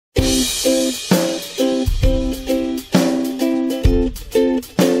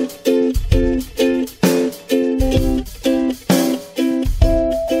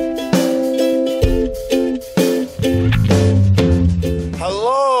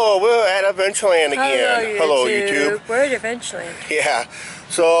Hello, we're at Adventureland again. Hello, YouTube. We're at Adventureland. Yeah.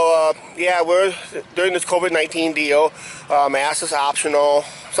 So, yeah, we're during this COVID-19 deal. Mask is optional.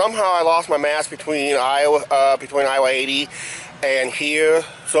 Somehow I lost my mask between Iowa 80 and here.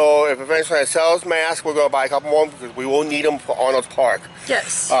 So if Adventureland sells masks, we're going to buy a couple more because we will need them for Arnold's Park.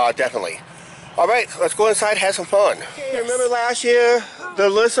 Yes. Definitely. All right, let's go inside and have some fun. Okay, yes. Remember last year, the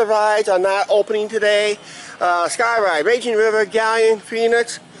list of rides are not opening today. Sky Ride, Raging River, Galleon,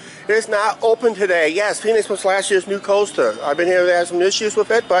 Phoenix. It's not open today. Yes, Phoenix was last year's new coaster. I've been here to have some issues with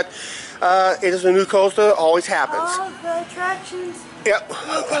it, but it is a new coaster. Always happens. All the attractions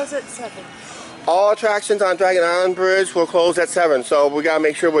will close at 7. All attractions on Dragon Island Bridge will close at 7, so we got to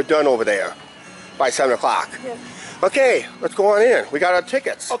make sure we're done over there by 7 o'clock. Yeah. Okay, let's go on in. We got our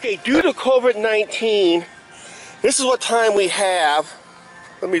tickets. Okay, due to COVID-19, this is what time we have.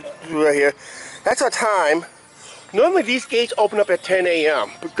 Let me do right here. That's our time. Normally these gates open up at 10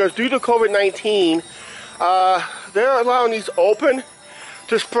 a.m. because due to COVID-19, they're allowing these open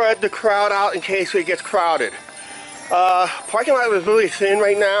to spread the crowd out in case it gets crowded. Parking lot is really thin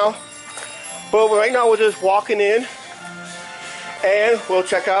right now, but right now we're just walking in and we'll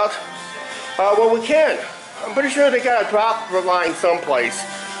check out what we can. I'm pretty sure they got a drop line someplace,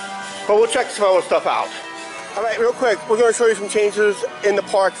 but we'll check some other stuff out. All right, real quick, we're going to show you some changes in the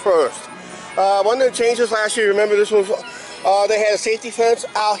park first. One of the changes last year, remember this was, they had a safety fence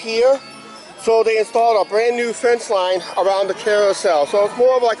out here, so they installed a brand new fence line around the carousel. So it's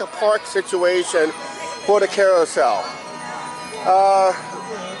more of like a park situation for the carousel.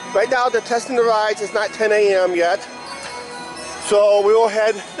 Right now they're testing the rides. It's not 10 a.m. yet, so we will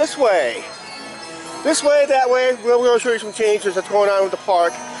head this way. This way, that way. We're going to show you some changes that's going on with the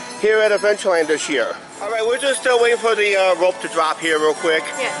park here at Adventureland this year. All right, we're just still waiting for the rope to drop here real quick.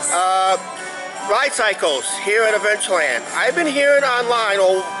 Yes. Ride cycles here at Adventureland. I've been hearing online,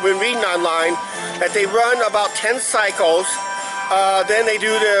 or been reading online, that they run about 10 cycles, then they do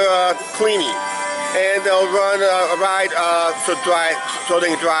their cleaning. And they'll run a ride so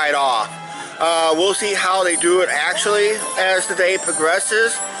they can dry it off. We'll see how they do it actually as the day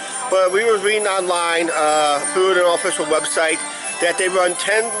progresses. But we were reading online through their official website that they run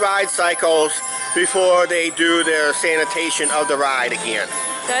 10 ride cycles before they do their sanitation of the ride again.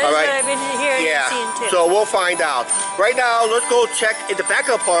 That is what I've been hearing and seeing too. So we'll find out. Right now, let's go check in the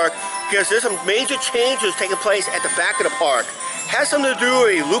back of the park because there's some major changes taking place at the back of the park. Has something to do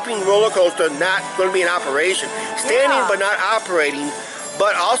with a looping roller coaster not going to be in operation. Standing but not operating.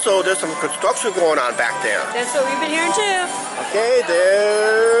 But also there's some construction going on back there. That's what we've been hearing too. Okay, there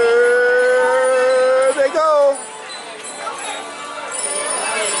they go.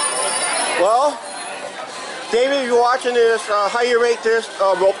 Well, David, if you're watching this, how you rate this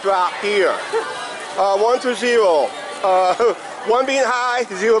rope drop here? 1 through 0. 1 being high,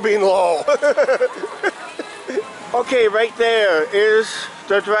 0 being low. Okay, right there is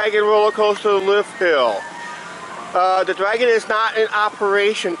the Dragon roller coaster lift hill. The Dragon is not in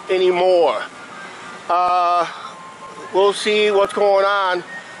operation anymore. We'll see what's going on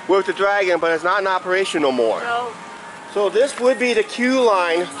with the Dragon, but it's not in operation no more. No. So this would be the queue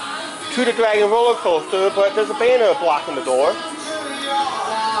line to the Dragon roller coaster, but there's a banner blocking the door.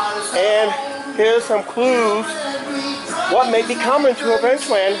 And here's some clues what may be coming to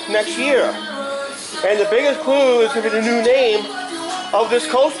Adventureland next year. And the biggest clue is going to be the new name of this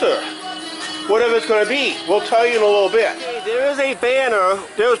coaster. Whatever it's going to be. We'll tell you in a little bit. Okay, there is a banner.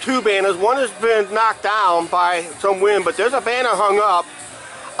 There's 2 banners. One has been knocked down by some wind, but there's a banner hung up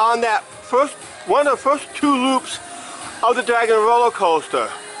on that one of the first 2 loops of the Dragon roller coaster.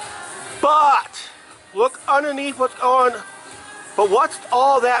 But look underneath what's on. But what's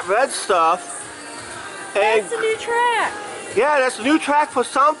all that red stuff? And that's a new track. Yeah, that's a new track for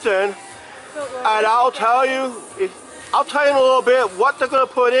something. And I'll tell you in a little bit what they're going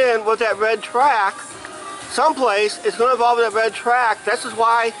to put in with that red track. Someplace it's going to involve that red track. This is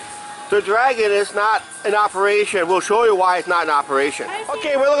why the Dragon is not in operation. We'll show you why it's not in operation.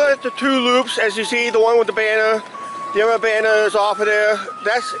 Okay, we're looking at the 2 loops. As you see, the one with the banner, the other banner is off of there.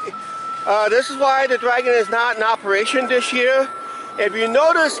 This is why the Dragon is not in operation this year. If you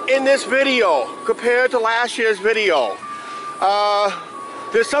notice in this video, compared to last year's video,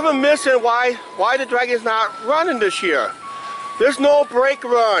 there's something missing why the Dragon is not running this year. There's no brake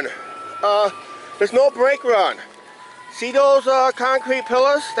run. There's no brake run. See those concrete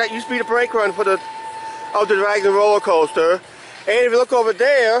pillars? That used to be the brake run of the Dragon roller coaster. And if you look over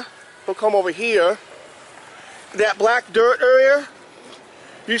there, we'll come over here. That black dirt area,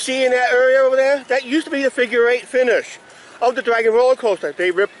 you see in that area over there? That used to be the figure 8 finish of the Dragon roller coaster.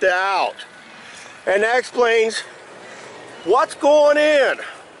 They ripped it out. And that explains what's going in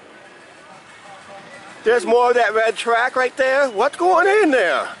There's more of that red track right there. What's going in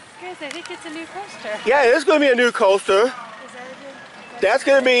there? Guys, I think it's a new coaster. Yeah, it is going to be a new coaster. Is that a new? That's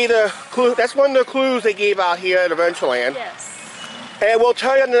going to be the clue. That's one of the clues they gave out here at Adventureland. Yes. And we'll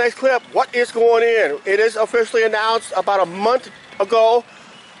tell you in the next clip what is going in. It is officially announced about a month ago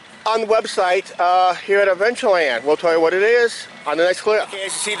on the website here at Adventureland. We'll tell you what it is on the next clip. Okay, as you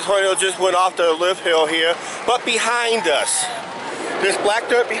see, the tornado just went off the lift hill here, but behind us, there's black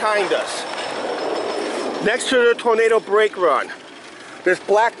dirt behind us. Next to the tornado brake run, there's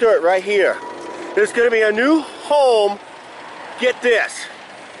black dirt right here. There's going to be a new home. Get this,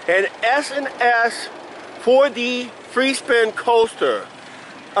 an S&S 4D free spin coaster.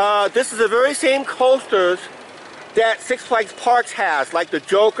 This is the very same coasters that Six Flags Parks has, like the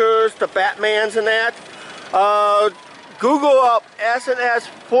Jokers, the Batmans and that. Google up S&S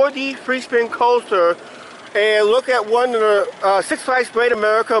 4D free spin coaster and look at one of the Six Flags Great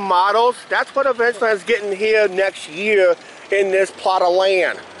America models. That's what Adventureland is getting here next year in this plot of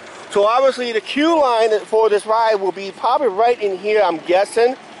land. So obviously the queue line for this ride will be probably right in here, I'm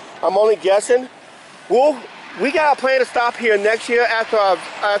guessing. I'm only guessing. We got a plan to stop here next year after our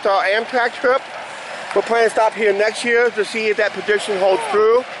Amtrak trip. We're planning to stop here next year to see if that prediction holds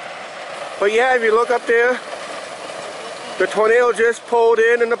true. But yeah, if you look up there, the tornado just pulled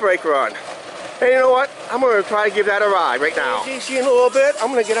in the brake run. And you know what? I'm going to try to give that a ride right now. See in a little bit,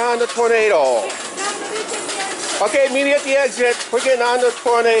 I'm going to get on the tornado. Okay, meet me at the exit. We're getting on the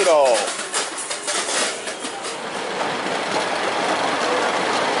tornado.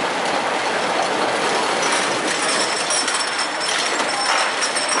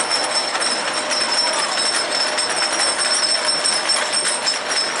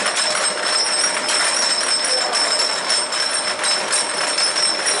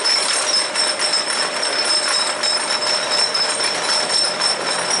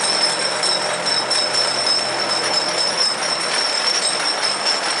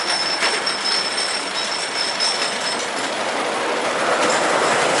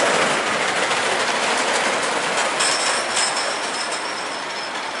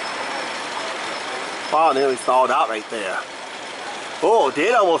 Wow, nearly stalled out right there. Oh, it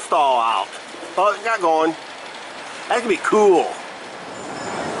did almost stall out. Oh, it got going. That could be cool.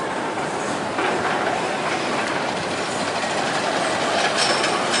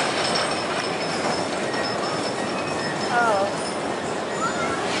 Oh.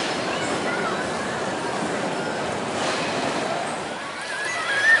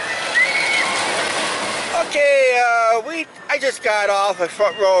 Okay, I just got off a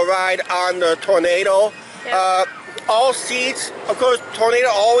front row ride on the tornado. Yep. All seats, of course, tornado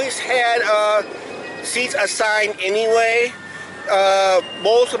always had seats assigned anyway.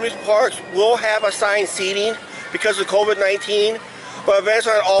 Most of these parks will have assigned seating because of COVID-19. But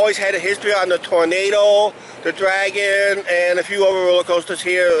Adventureland always had a history on the tornado, the dragon, and a few other roller coasters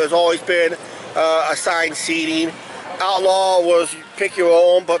here. There's always been assigned seating. Outlaw was pick your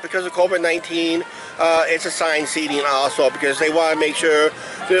own, but because of COVID-19, it's assigned seating also because they want to make sure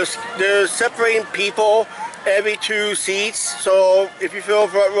they're separating people every 2 seats. So if you fill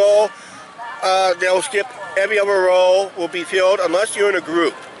front row, they'll skip every other row will be filled unless you're in a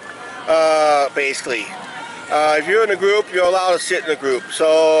group, basically. If you're in a group, you're allowed to sit in a group.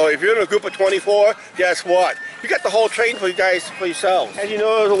 So if you're in a group of 24, guess what? You got the whole train for you guys, for yourselves. As you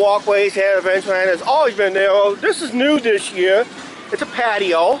know, the walkways here at Adventureland has always been there. Well, this is new this year. It's a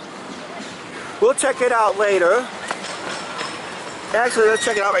patio. We'll check it out later. Actually, let's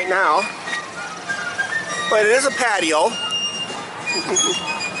check it out right now. But it is a patio.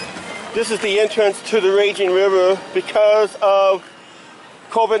 This is the entrance to the Raging River because of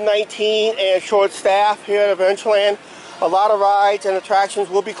COVID-19 and short staff here at Adventureland. A lot of rides and attractions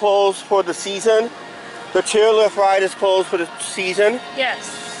will be closed for the season. The chairlift ride is closed for the season.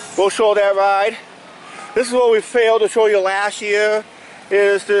 Yes. We'll show that ride. This is what we failed to show you last year.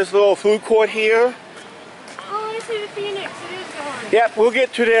 Is this little food court here. Oh, I see the Phoenix. It is gone. Yep, we'll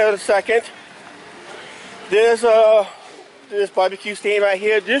get to that in a second. There's this barbecue stand right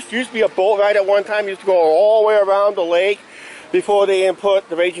here. This used to be a boat ride at one time. It used to go all the way around the lake before they put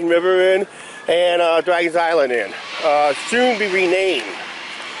the Raging River in and Dragon's Island in. Soon be renamed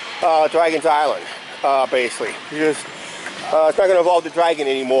Dragon's Island, basically. Because it's not going to involve the dragon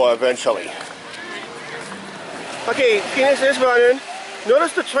anymore eventually. Okay, Phoenix is running.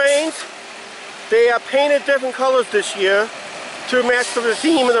 Notice the trains, they are painted different colors this year to match the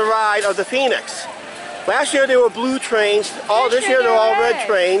theme of the ride of the Phoenix. Last year they were blue trains, this year they're all red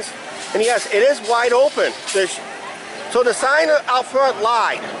trains. And yes, it is wide open. So the sign out front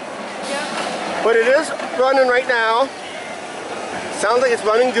lied. Yep. But it is running right now. Sounds like it's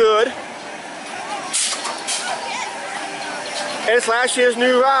running good. And it's last year's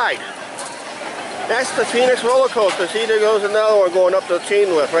new ride. That's the Phoenix roller coaster. See, there goes another one going up the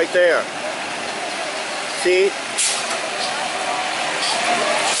chain lift right there. See?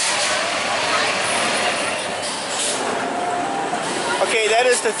 Okay, that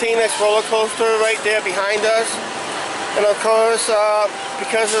is the Phoenix roller coaster right there behind us. And of course,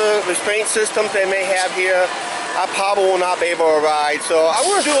 because of the restraint systems they may have here, I probably will not be able to ride. So I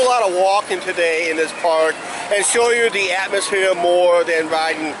want to do a lot of walking today in this park and show you the atmosphere more than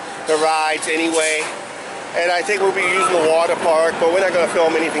riding the rides anyway. And I think we'll be using the water park, but we're not going to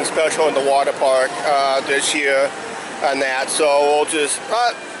film anything special in the water park this year on that. So we'll just,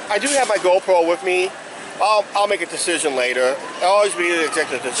 I do have my GoPro with me. I'll make a decision later. I'll always be the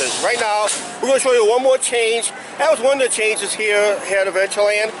executive decision. Right now, we're going to show you one more change. That was one of the changes here at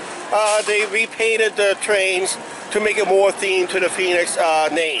Adventureland. They repainted the trains to make it more themed to the Phoenix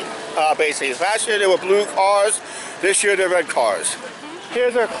name, basically. Last year they were blue cars. This year they're red cars.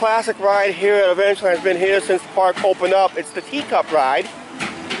 Here's our classic ride here at Adventureland. It's been here since the park opened up. It's the teacup ride.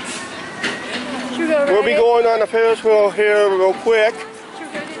 We'll be going on the Ferris wheel here real quick.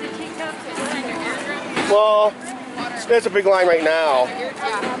 Well, there's a big line right now.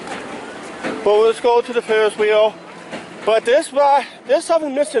 But let's go to the Ferris wheel. But this ride, there's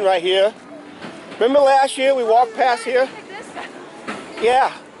something missing right here. Remember last year we walked past here?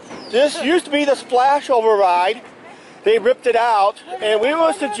 Yeah. This used to be the splashover ride. They ripped it out, and we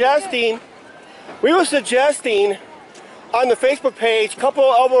were suggesting on the Facebook page a couple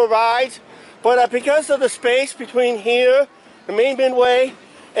of other rides, but because of the space between here, the main midway,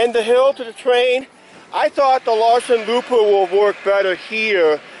 and the hill to the train, I thought the Larson Looper will work better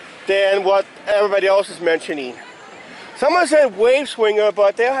here than what everybody else is mentioning. Someone said Wave Swinger,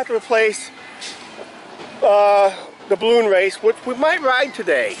 but they'll have to replace the balloon race, which we might ride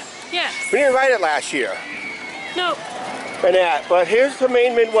today. Yes. We didn't ride it last year. Nope. And that. But here's the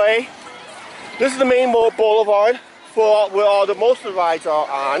main midway. This is the main boulevard for where most of the rides are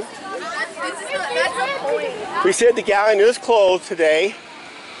on. We said the gallery is closed today.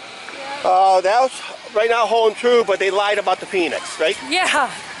 That's right now holding true, but they lied about the Phoenix, right?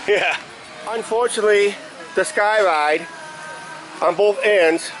 Yeah. Yeah. Unfortunately, the Sky Ride on both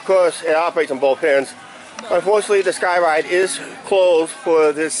ends, of course it operates on both ends. Unfortunately, the Sky Ride is closed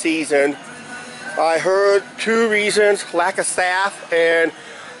for this season. I heard two reasons: lack of staff, and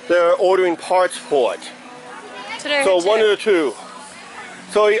they're ordering parts for it. So one of the two.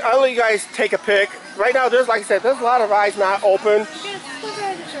 So I'll let you guys take a pick. Right now, there's, like I said, there's a lot of rides not open.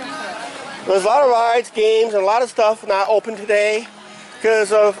 There's a lot of rides, games, and a lot of stuff not open today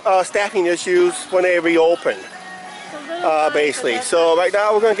because of staffing issues when they reopen, basically. So right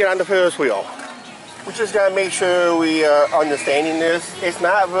now, we're going to get on the Ferris wheel. We just got to make sure we are understanding this. It's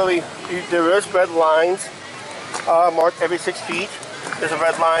not really, there is red lines marked every 6 feet. There's a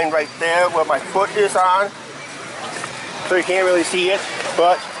red line right there where my foot is on, so you can't really see it.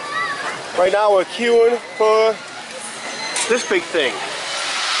 But right now we're queuing for this big thing.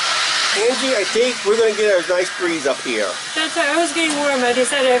 Angie, I think we're going to get a nice breeze up here. That's right. I was getting warm. I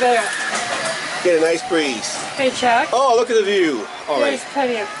decided I better get a nice breeze. Hey, Chuck. Oh, look at the view. All right. There's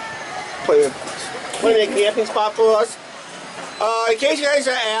plenty of camping spot for us. In case you guys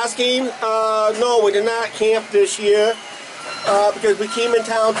are asking, no, we did not camp this year because we came in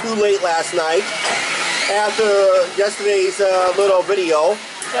town too late last night after yesterday's little video.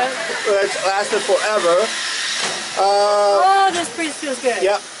 Which lasted forever. Oh, this breeze feels good.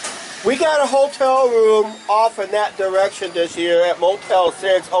 Yep. We got a hotel room off in that direction this year at Motel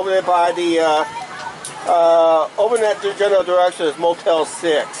 6 over there by the, over in that general direction is Motel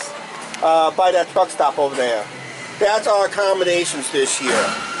 6. By that truck stop over there. That's our accommodations this year,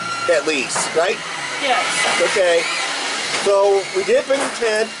 at least, right? Yes. Okay. So we did bring the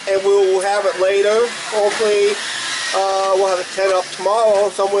tent, and we'll have it later. Hopefully, we'll have a tent up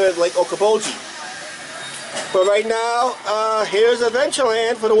tomorrow somewhere in Lake Okoboji. But right now, here's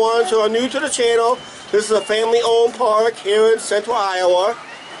Adventureland for the ones who are new to the channel. This is a family-owned park here in central Iowa.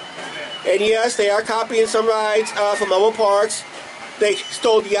 And yes, they are copying some rides from other parks. They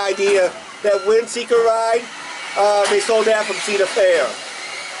stole the idea. That Windseeker ride, they stole that from Cedar Fair.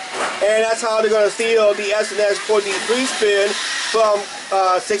 And that's how they're going to steal the S&S 43 spin from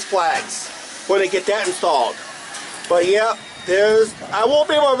Six Flags when they get that installed. But yeah, I won't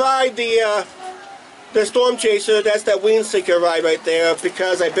be able to ride the Storm Chaser. That's that Windseeker ride right there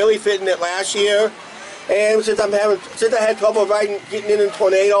because I barely fit in it last year. And since I had trouble getting in a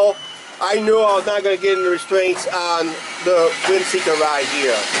tornado, I knew I was not going to get in the restraints on the Windseeker ride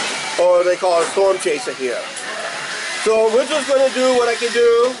here, or they call it a Storm Chaser here. So we're just going to do what I can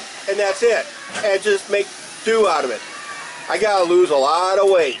do, and that's it, and just make do out of it. I gotta lose a lot of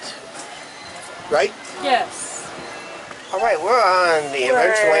weight. Right? Yes. Alright, we're on the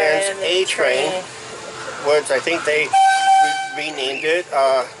Adventureland's A train, which I think they renamed it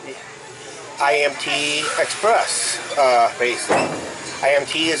IMT Express, basically.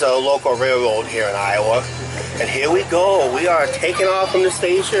 IMT is a local railroad here in Iowa. And here we go. We are taking off from the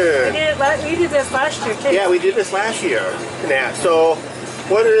station. We did this last year too. Yeah, we did this last year. Yeah, so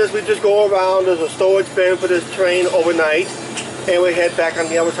what it is, we just go around. There's a storage bin for this train overnight. And we head back on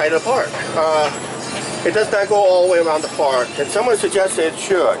the other side of the park. It does not go all the way around the park. And someone suggested it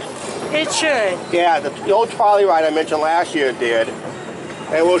should. It should. Yeah, the old trolley ride I mentioned last year did.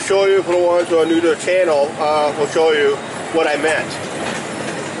 And we'll show you, for the ones who are new to the channel, we'll show you what I meant.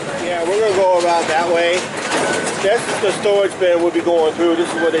 Yeah, we're going to go around that way. That's the storage bin we'll be going through. This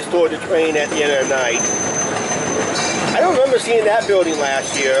is where they stored the train at the end of the night. I don't remember seeing that building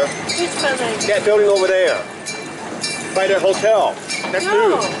last year. Which building? That building over there. By the hotel. That's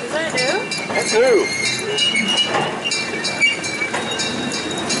new. Is that new? That's new.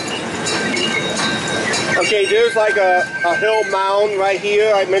 Okay, there's like a hill mound right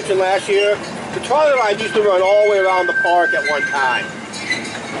here I mentioned last year. The trolley ride used to run all the way around the park at one time.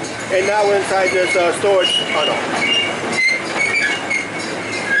 And now we're inside this storage tunnel.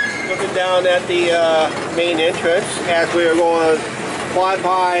 Looking down at the main entrance as we're going to fly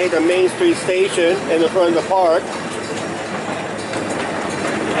by the Main Street station in the front of the park.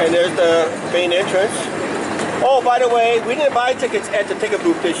 And there's the main entrance. Oh, by the way, we didn't buy tickets at the ticket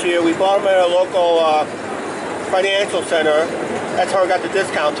booth this year. We bought them at a local financial center. That's how we got the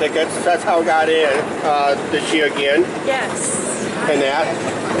discount tickets. That's how we got in this year again. Yes. And that.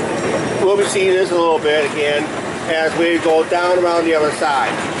 We'll be seeing this a little bit again as we go down around the other side.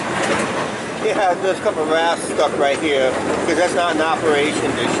 Yeah, there's a couple of rafts stuck right here because that's not in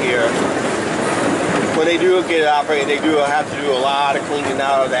operation this year. When they do get it operating, they do have to do a lot of cleaning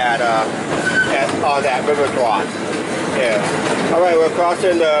out of that on that river trough. Yeah. All right, we're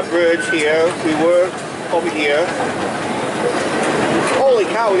crossing the bridge here. We were over here. Holy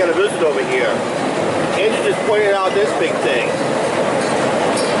cow, we got a visit over here. Angie just pointed out this big thing.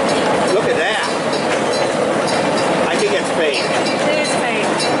 Look at that. I think it's fake. It is fake.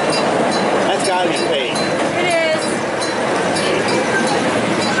 That's gotta be fake. It is.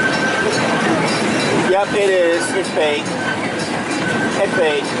 Yep, it is. It's fake. It's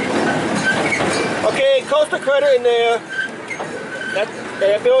fake. Okay, coaster credit in there.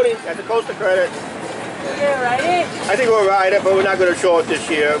 That building, that's a coaster credit. We're gonna ride it? I think we'll ride it, but we're not going to show it this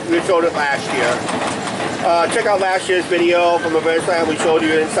year. We showed it last year. Check out last year's video from Adventureland. We showed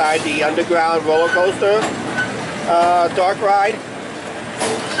you inside the underground roller coaster, dark ride.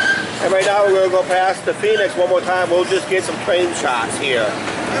 And right now we're going to go past the Phoenix one more time. We'll just get some train shots here.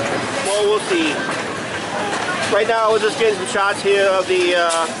 Well, we'll see. Right now we're just getting some shots here of the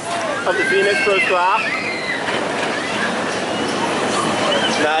Phoenix first drop.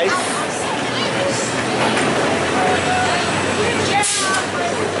 Nice.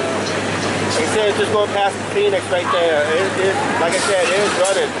 Like I said, it's just going past the Phoenix right there. Like I said, it is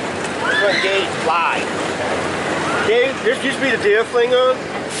running. Front gate live. This used to be the deer flinger.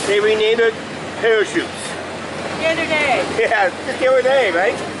 They renamed it parachutes. The other day. Yeah, just the other day,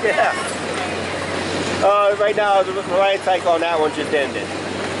 right? Yeah. Right now, the ride cycle on that one just ended.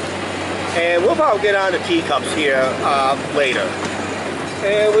 And we'll probably get on the teacups here later.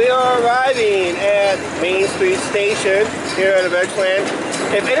 And we are arriving at Main Street Station here at Adventureland.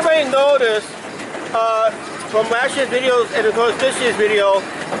 If anybody noticed from last year's videos and of course this year's video,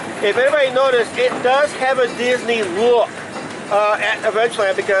 if anybody noticed, it does have a Disney look at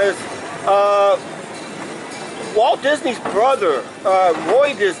Adventureland because Walt Disney's brother,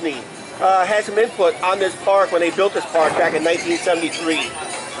 Roy Disney, had some input on this park when they built this park back in 1973.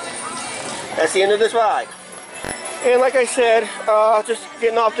 That's the end of this ride. And like I said, just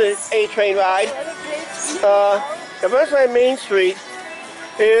getting off the A train ride, Adventureland Main Street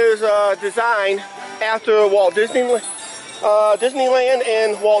is designed after Walt Disneyland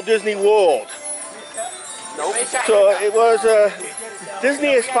and Walt Disney World. So it was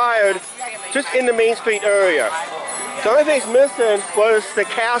Disney inspired just in the Main Street area. The only thing missing was the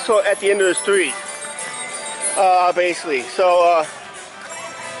castle at the end of the street, basically. So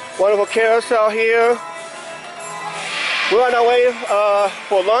wonderful carousel here. We're on our way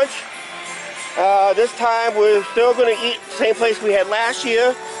for lunch. This time we're still going to eat the same place we had last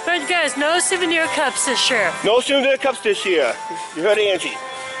year. But guys, no souvenir cups this year. No souvenir cups this year. You heard Angie.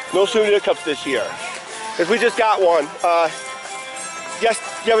 No souvenir cups this year. Because we just got one just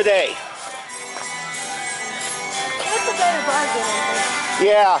the other day. That's a better bargain, I think.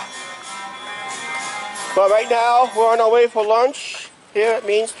 Yeah. But right now, we're on our way for lunch here at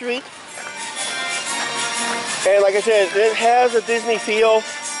Main Street. And like I said, it has a Disney feel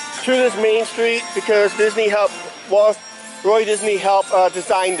to this Main Street because Disney helped, well, Roy Disney helped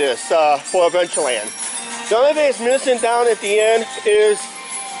design this for Adventureland. The only thing that's missing down at the end is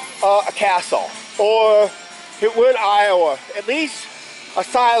a castle, or we're in Iowa, at least a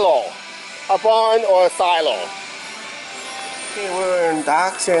silo, a barn or a silo. Okay, we're in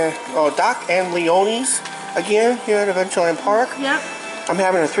Doc and Leone's again here at Adventureland Park. Yep. I'm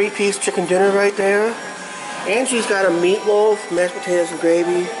having a 3-piece chicken dinner right there. Angie's got a meatloaf, mashed potatoes and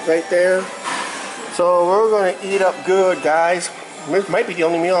gravy right there. So we're going to eat up good, guys. This might be the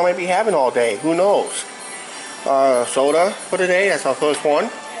only meal I might be having all day. Who knows? Soda for today. That's our first one.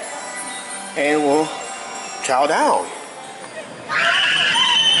 And we'll chow down.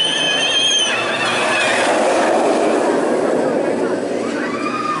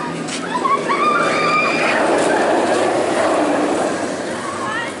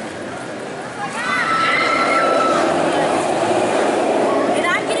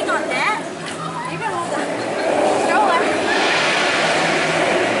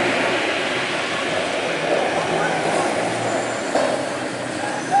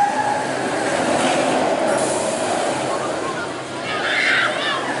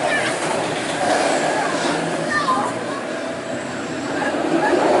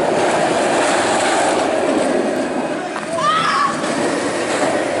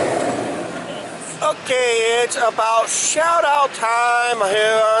 Okay, it's about shout out time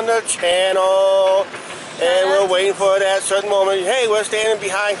here on the channel. And we're waiting for that certain moment. Hey, we're standing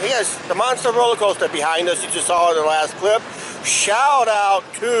behind, yes, the monster roller coaster behind us. You just saw in the last clip. Shout out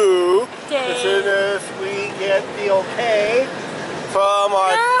to, as soon as we get the okay from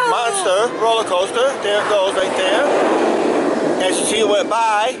our monster roller coaster. There it goes right there. As you see it went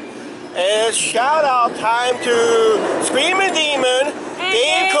by. And it's shout out time to Screaming Demon,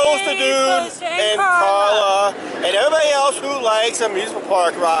 Dave Coaster Dude, and Carla, and everybody else who likes amusement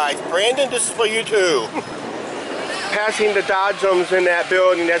park rides. Brandon, this is for you too. Passing the Dodgems in that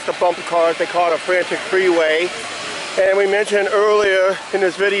building, that's the bumper cars, they call it a frantic freeway. And we mentioned earlier in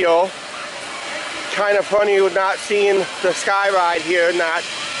this video, kind of funny with not seeing the Sky Ride here, not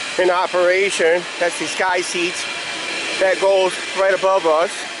in operation. That's the Sky Seats that goes right above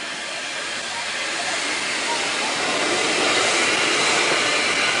us.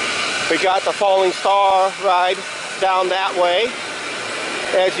 We got the Falling Star ride down that way,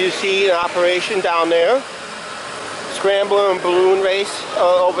 as you see in operation down there. Scrambler and balloon race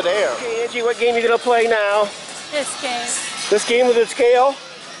over there. Okay, Angie, what game are you going to play now? This game. This game with the scale?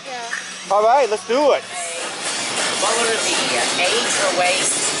 Yeah. All right, let's do it. What would it be? Age or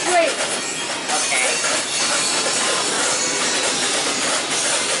waist? Wait. Okay.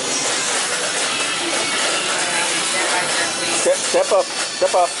 Step up,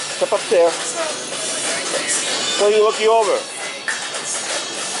 step up, step up there. So you look you over.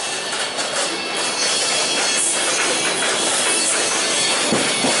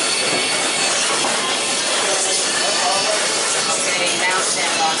 Okay, now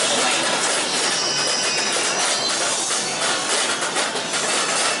stand on the way.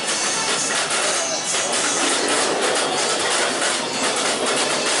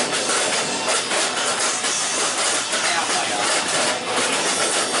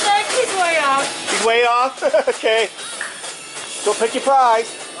 He's way off? Okay. Go pick your prize.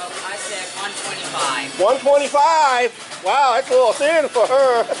 Well, I said 125. 125? Wow, that's a little thin for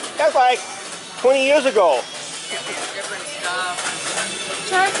her. That's like 20 years ago. Different stuff.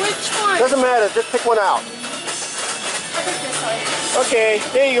 Check which one? Doesn't matter, just pick one out. I think this one. Okay,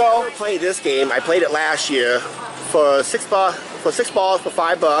 there you go. I played this game. I played it last year for six balls for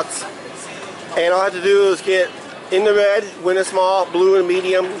 $5. And all I have to do is get in the red, win a small, blue and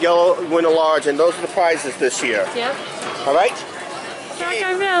medium, yellow, win a large, and those are the prizes this year. Yep. All right?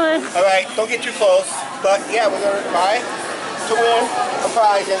 Shotgun melon. All right, don't get too close, but yeah, we're going to try to win a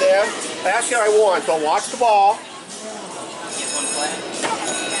prize in there. Last year I won, so watch the ball. Get one play.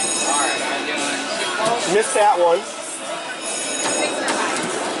 All right, I'm doing. Missed that one.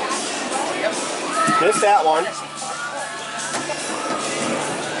 Yep. Missed that one.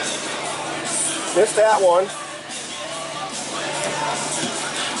 Missed that one.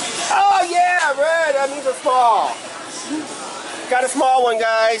 Oh yeah, red, that means a small. Got a small one,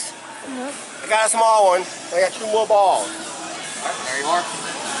 guys. I got a small one. I got 2 more balls. All right, there you are.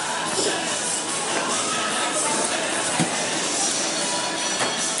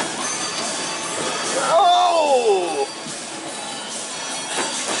 Oh!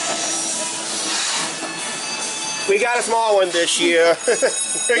 We got a small one this year.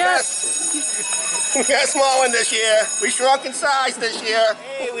 Yes. We got a small one this year. We shrunk in size this year.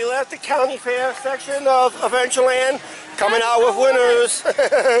 Hey, we left the county fair section of Adventureland, coming out with winners.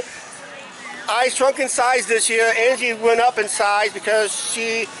 I shrunk in size this year. Angie went up in size because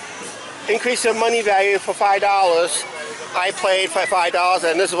she increased her money value for $5. I played for $5,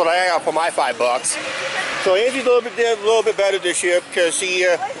 and this is what I got for my $5. So Angie did a little bit better this year because she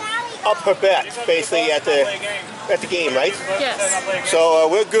upped her bet basically at the game, right? Yes. So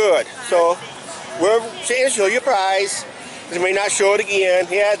we're good. So we're saying show you a prize. We may not show it again.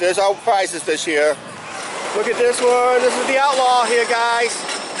 Yeah, there's our prizes this year. Look at this one. This is the Outlaw here, guys.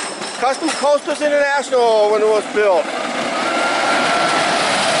 Custom Coasters International when it was built.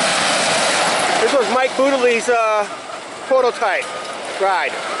 This was Mike Boodley's prototype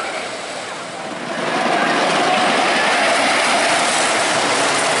ride.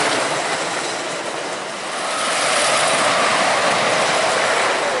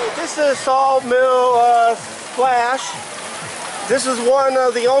 This is Sawmill Splash. This is one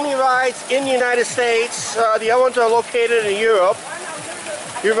of the only rides in the United States. The other ones are located in Europe.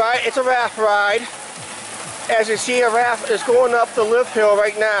 You're right, it's a raft ride. As you see, a raft is going up the lift hill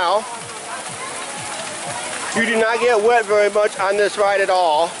right now. You do not get wet very much on this ride at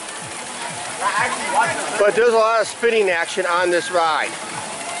all. But there's a lot of spinning action on this ride.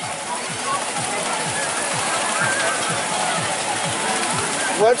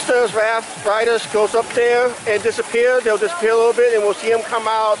 Once those raft riders goes up there and disappear, they'll disappear a little bit and we'll see them come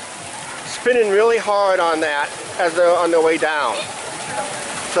out spinning really hard on that as they're on their way down.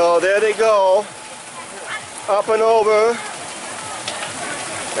 So there they go, up and over,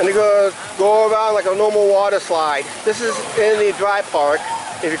 and they're going to go around like a normal water slide. This is in the dry part,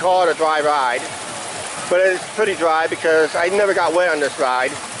 if you call it a dry ride. But it's pretty dry because I never got wet on this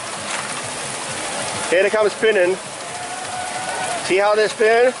ride. Here they come spinning. See how they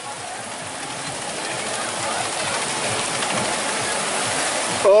spin?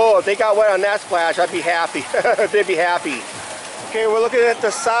 Oh, if they got wet on that splash, I'd be happy. They'd be happy. Okay, we're looking at the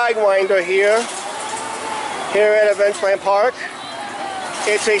Sidewinder here at Adventureland Park.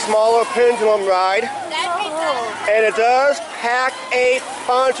 It's a smaller pendulum ride, and it does pack a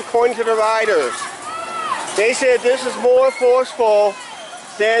punch according to the riders. They said this is more forceful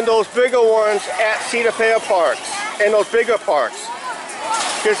than those bigger ones at Cedar Fair parks and those bigger parks,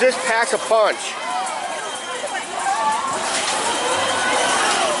 because this packs a punch.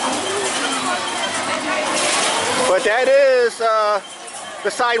 But that is the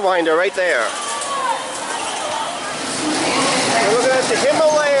Sidewinder right there. We're looking at the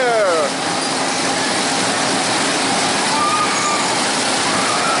Himalaya.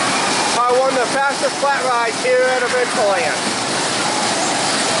 Probably one of the fastest flat rides here at Adventureland.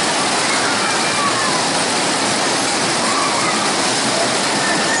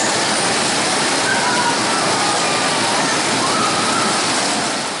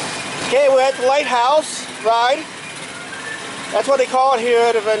 Okay, we're at the Lighthouse ride. That's what they call it here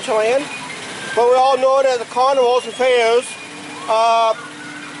at Adventureland. But we all know it as the carnivals and fairs, a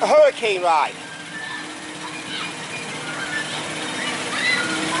hurricane ride.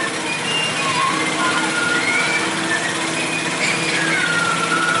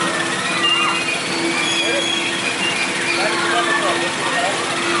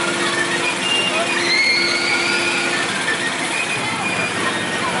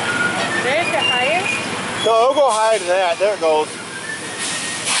 There's the highest? No, it'll go higher than that. There it goes.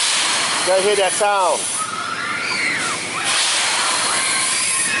 You gotta hear that sound.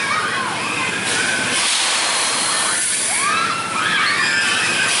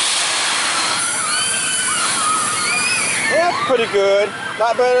 Yeah, that's pretty good.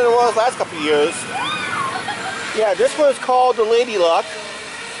 Not better than it was last couple of years. Yeah, this one's called the Lady Luck.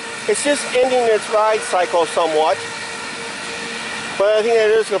 It's just ending its ride cycle somewhat. But I think it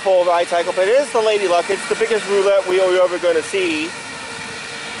is a full ride cycle. But it is the Lady Luck. It's the biggest roulette wheel you're ever going to see.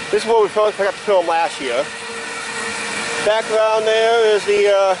 This is what we forgot to film last year. Background there is the,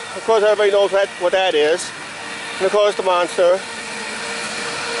 of course everybody knows what that is. And of course the monster.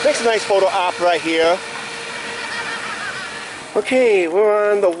 Makes a nice photo op right here. Okay,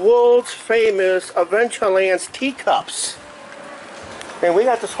 we're on the world's famous Adventureland's teacups. And we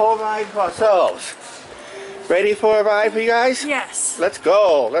got this whole ride for ourselves. Ready for a ride for you guys? Yes. Let's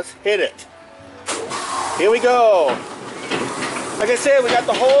go. Let's hit it. Here we go. Like I said, we got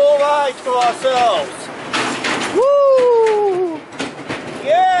the whole ride to ourselves. Woo!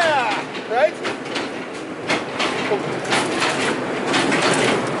 Yeah! Right?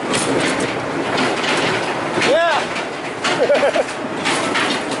 Yeah!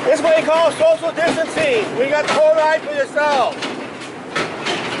 This is what you call social distancing. We got the whole ride for yourself.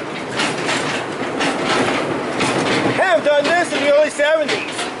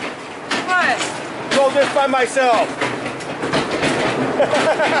 this by myself.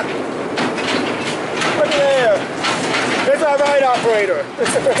 Look there. That's our ride operator.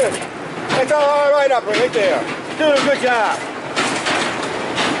 That's our ride operator right there. Doing a good job.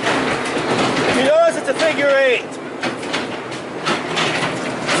 You notice it's a figure 8.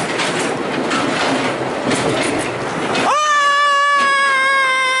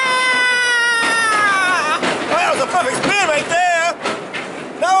 That was a perfect spin right there.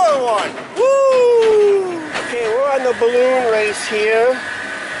 Another one. Woo! Okay, we're on the balloon race here.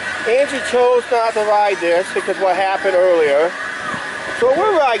 Angie chose not to ride this because of what happened earlier. So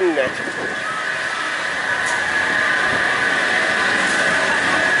we're riding it.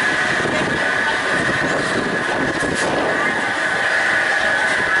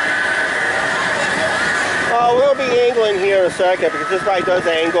 We'll be angling here in a second because this ride does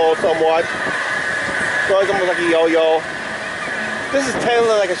angle somewhat. So it's almost like a yo-yo. This is kind of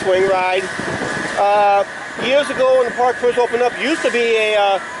like a swing ride. Years ago when the park first opened up, used to be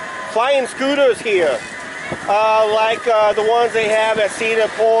a flying scooters here. Like the ones they have at Cedar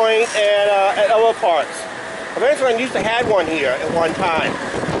Point and at other parks. Adventureland used to have one here at one time.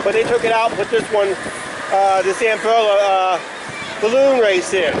 But they took it out and put this one, this umbrella balloon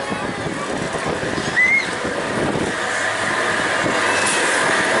race in.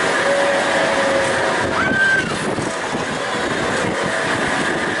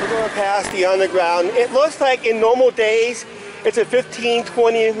 Past the underground. It looks like in normal days it's a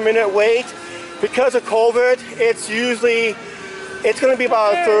 15-20 minute wait. Because of COVID, it's going to be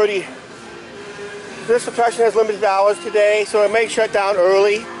about 30. This attraction has limited hours today, so it may shut down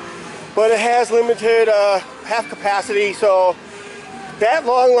early, but it has limited half capacity, so that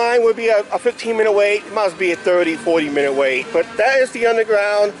long line would be a 15-minute wait. It must be a 30-40 minute wait, but that is the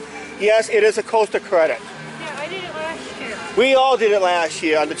underground. Yes, it is a coaster credit. I did it last year. We all did it last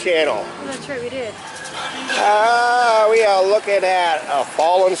year on the channel. Oh, that's right, we did. We are looking at a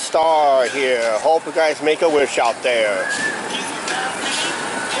fallen star here. Hope you guys make a wish out there.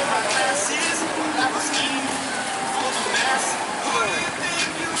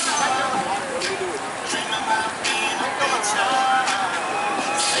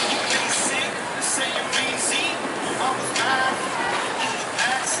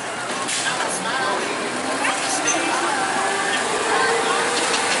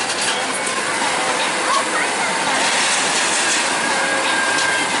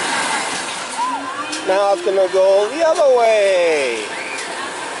 Now it's gonna go the other way.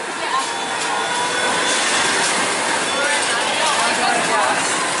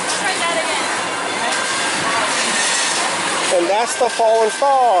 And that's the fallen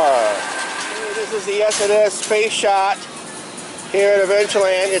star. This is the S&S space shot here at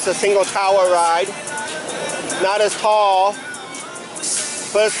Adventureland. It's a single tower ride. Not as tall,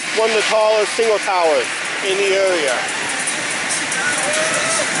 but it's one of the tallest single towers in the area.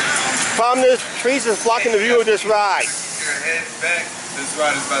 Problem is, trees is blocking the view of this ride. Your head back. This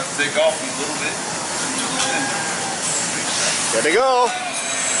ride is about to take off in a little bit. There they go.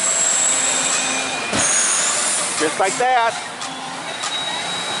 Just like that.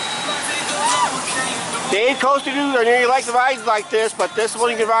 Dave Coaster Dude, I know you like the rides like this, but this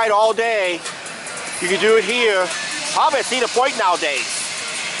one you can ride all day. You can do it here. Probably at Cedar Point nowadays.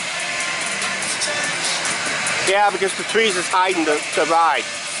 Yeah, because the trees is hiding the ride.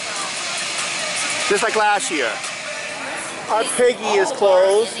 Just like last year. Our piggy is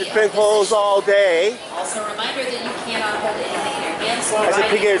closed. It's been closed all day. Also, a reminder that you cannot hold anything in your hands. I said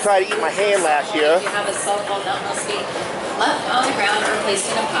piggy to try to eat my hand last year. If you have a cell phone, that must be left on the ground or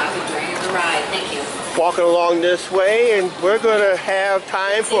placed in a pocket during the ride. Thank you. Walking along this way, and we're going to have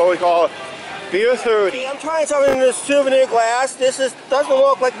time for what we call Beer 30. I'm trying something in this souvenir glass. This doesn't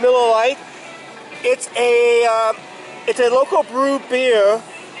look like Miller Lite. It's a local brewed beer.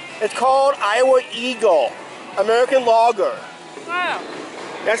 It's called Iowa Eagle, American Lager. Wow.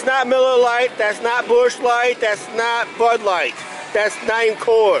 That's not Miller Lite, that's not Busch Light, that's not Bud Light, that's not even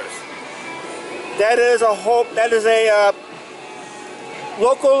Coors. That is a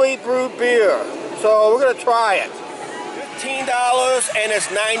locally brewed beer. So we're gonna try it. $15 and it's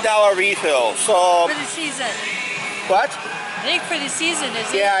 $9 refill. So For the season. what? I think for the season, is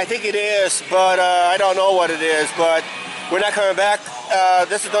it? Yeah, I think it is, but I don't know what it is. But we're not coming back.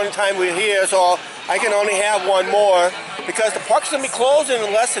 This is the only time we're here, so I can only have one more because the park's gonna be closing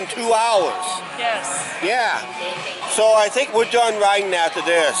in less than 2 hours. Yes. Yeah. So I think we're done riding after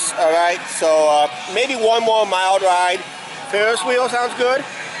this. All right. So maybe one more mild ride. Ferris wheel sounds good.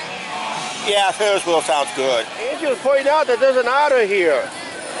 Yeah, Ferris wheel sounds good. Angie was pointing out that there's an otter here.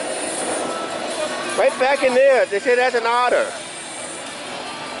 Right back in there. They say that's an otter.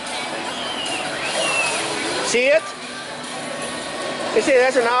 see it? You see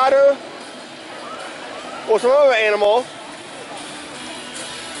that's an otter or some other animal.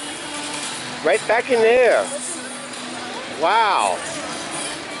 Right back in there. Wow.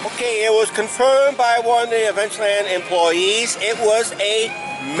 Okay, it was confirmed by one of the Adventureland employees. It was a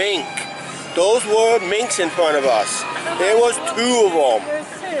mink. Those were minks in front of us. There was 2 of them.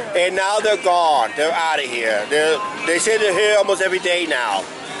 And now they're gone. They're out of here. They say they're here almost every day now.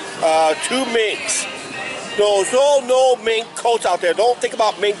 2 minks. There's no mink coats out there. Don't think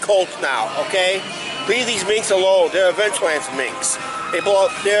about mink coats now, okay? Leave these minks alone. They're Adventureland's minks.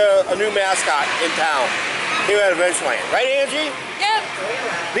 They're a new mascot in town here at Adventureland. Right, Angie?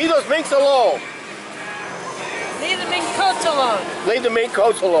 Yep. Leave those minks alone. Leave the mink coats alone. Leave the mink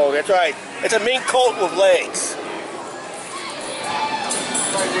coats alone. That's right. It's a mink coat with legs.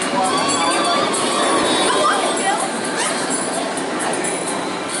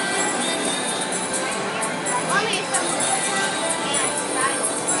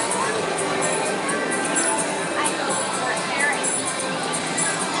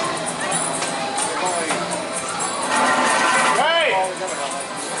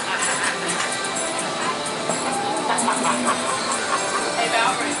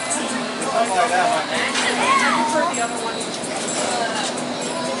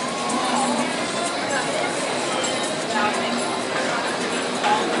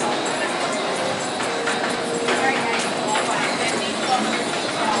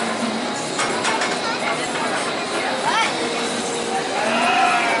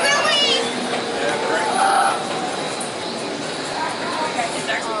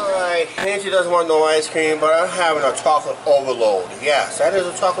 Angie doesn't want no ice cream, but I'm having a chocolate overload. Yes, that is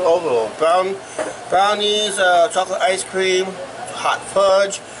a chocolate overload. Brownies, chocolate ice cream, hot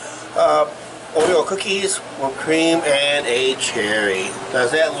fudge, Oreo cookies with cream, and a cherry.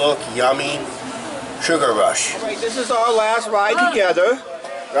 Does that look yummy? Sugar rush. All right, this is our last ride together,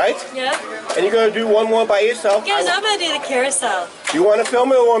 right? Yeah. And you're going to do one more by yourself? Yes, I'm going to do the carousel. You want to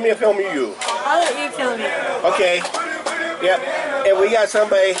film it or want me to film you? I'll let you film it. Okay. Yep, and we got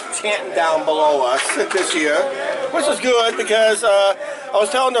somebody chanting down below us this year, which is good because I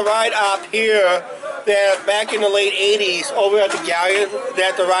was telling the ride up here that back in the late 80s over at the gallery,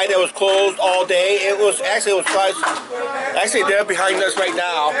 that the ride that was closed all day, it was actually they're behind us right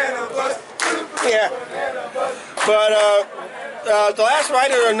now. Yeah, but the last ride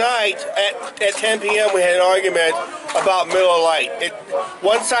of the night at 10 p.m. we had an argument about Miller Lite.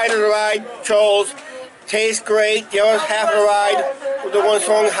 One side of the ride chose tastes great. The other half of the ride, the one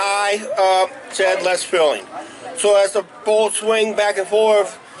swung high, said less filling. So as the both swing back and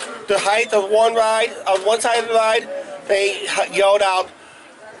forth, the height of one side of the ride, they yelled out,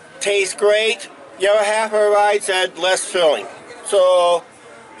 tastes great. The other half of the ride said less filling. So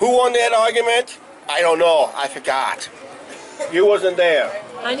who won that argument? I don't know. I forgot. You wasn't there.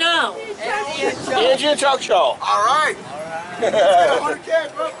 I know. Angie and Chuck show. All right.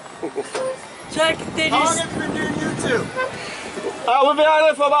 Chuck, they How long just... have you been doing YouTube? We've been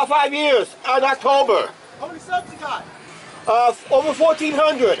on it for about 5 years, in October. How many subs you got? Over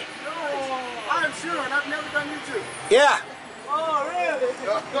 1,400. I am sure, and I've never done YouTube. Yeah. Oh, really?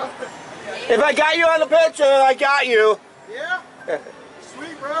 If I got you on the picture, I got you. Yeah?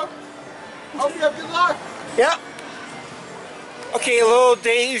 Sweet, bro. Hope you have good luck. Yep. Okay, a little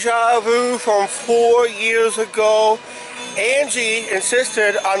deja vu from 4 years ago. Angie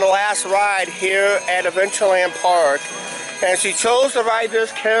insisted on the last ride here at Adventureland Park, and she chose to ride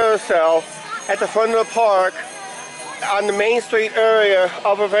this carousel at the front of the park on the Main Street area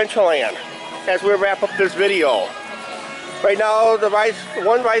of Adventureland as we wrap up this video. Right now,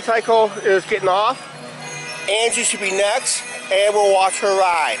 one ride cycle is getting off. Angie should be next, and we'll watch her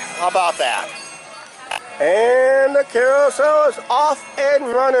ride. How about that? And the carousel is off and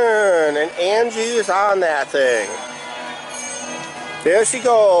running, and Angie is on that thing. There she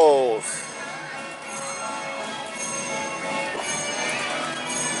goes.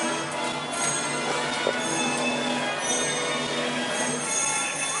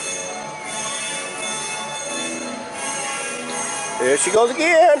 There she goes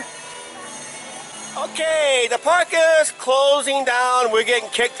again. Okay, the park is closing down. We're getting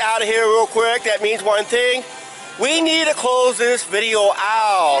kicked out of here real quick. That means one thing. We need to close this video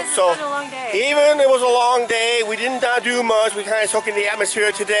out. So even it was a long day, we did not do much. We kind of soaked in the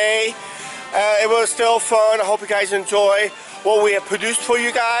atmosphere today. It was still fun. I hope you guys enjoy what we have produced for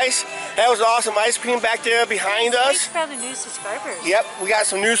you guys. That was awesome ice cream back there behind us. Thanks for the new subscribers. Yep, we got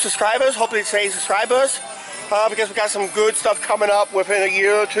some new subscribers. Hopefully they subscribe us because we got some good stuff coming up within a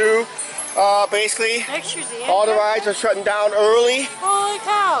year or two. Basically, all the rides are shutting down early. Holy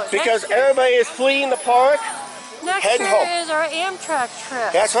cow! Because everybody is fleeing the park. Next heading year home. is our Amtrak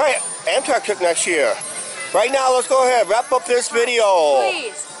trip. That's right, Amtrak trip next year. Right now, let's go ahead, wrap up this video.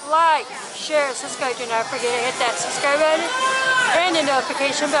 Please like, share, subscribe. Do not forget to hit that subscribe button and the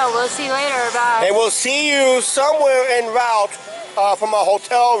notification bell. We'll see you later. Bye. And we'll see you somewhere en route from a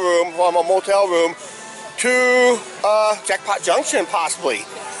hotel room, from a motel room, to Jackpot Junction, possibly.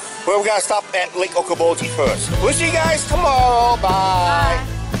 Where we gotta stop at Lake Okoboji first. We'll see you guys tomorrow. Bye.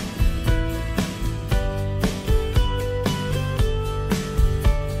 Bye.